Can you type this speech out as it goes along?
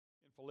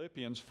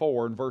Philippians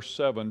 4 and verse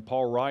 7,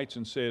 Paul writes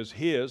and says,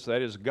 His,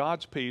 that is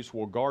God's peace,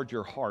 will guard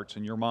your hearts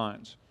and your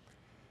minds.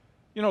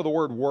 You know, the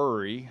word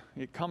worry,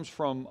 it comes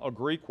from a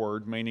Greek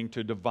word meaning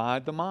to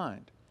divide the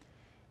mind.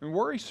 And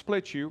worry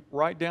splits you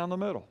right down the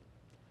middle.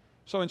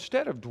 So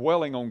instead of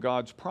dwelling on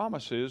God's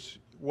promises,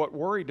 what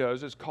worry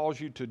does is cause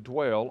you to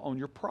dwell on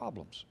your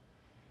problems.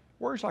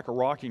 Worry's like a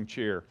rocking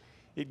chair.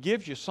 It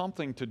gives you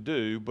something to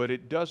do, but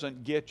it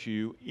doesn't get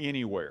you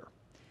anywhere.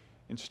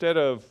 Instead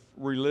of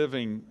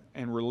reliving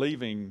and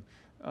relieving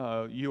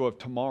you of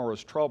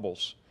tomorrow's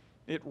troubles,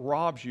 it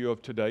robs you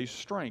of today's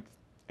strength,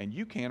 and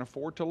you can't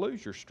afford to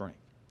lose your strength.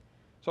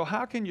 So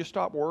how can you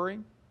stop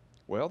worrying?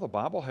 Well, the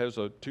Bible has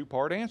a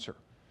two-part answer.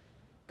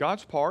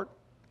 God's part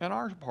and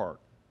our part.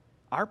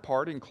 Our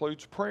part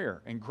includes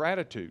prayer and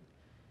gratitude.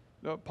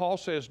 Paul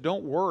says,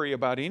 don't worry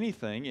about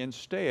anything.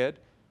 Instead,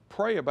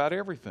 pray about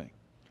everything.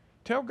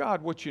 Tell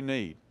God what you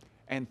need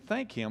and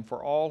thank Him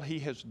for all He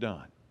has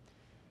done.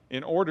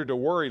 In order to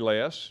worry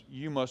less,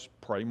 you must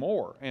pray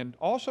more. And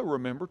also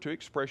remember to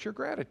express your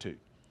gratitude.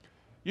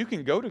 You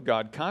can go to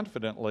God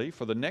confidently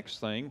for the next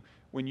thing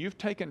when you've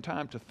taken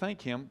time to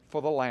thank Him for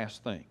the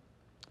last thing.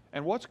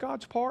 And what's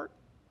God's part?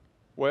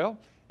 Well,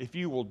 if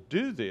you will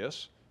do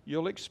this,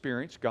 you'll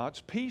experience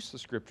God's peace, the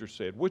Scripture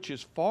said, which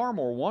is far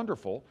more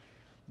wonderful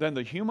than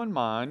the human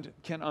mind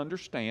can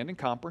understand and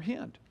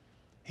comprehend.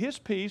 His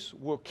peace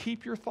will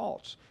keep your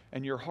thoughts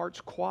and your hearts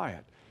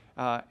quiet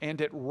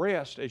and at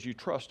rest as you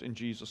trust in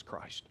Jesus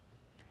Christ.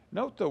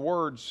 Note the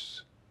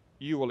words,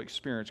 you will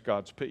experience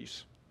God's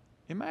peace.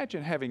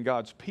 Imagine having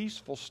God's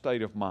peaceful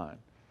state of mind.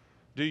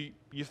 Do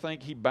you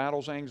think He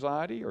battles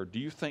anxiety, or do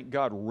you think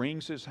God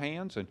wrings His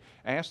hands and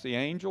asks the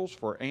angels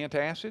for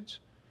antacids?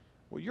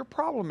 Well, your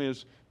problem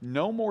is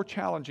no more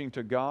challenging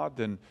to God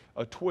than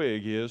a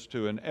twig is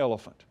to an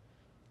elephant.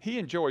 He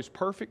enjoys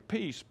perfect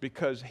peace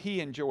because He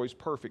enjoys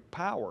perfect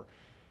power,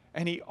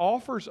 and He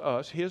offers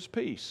us His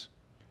peace.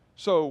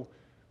 So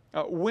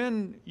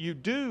when you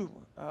do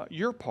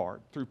your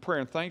part through prayer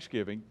and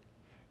thanksgiving,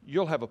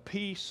 you'll have a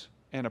peace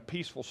and a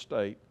peaceful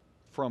state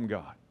from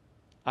God.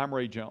 I'm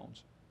Ray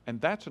Jones, and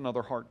that's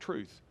another heart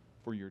truth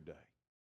for your day.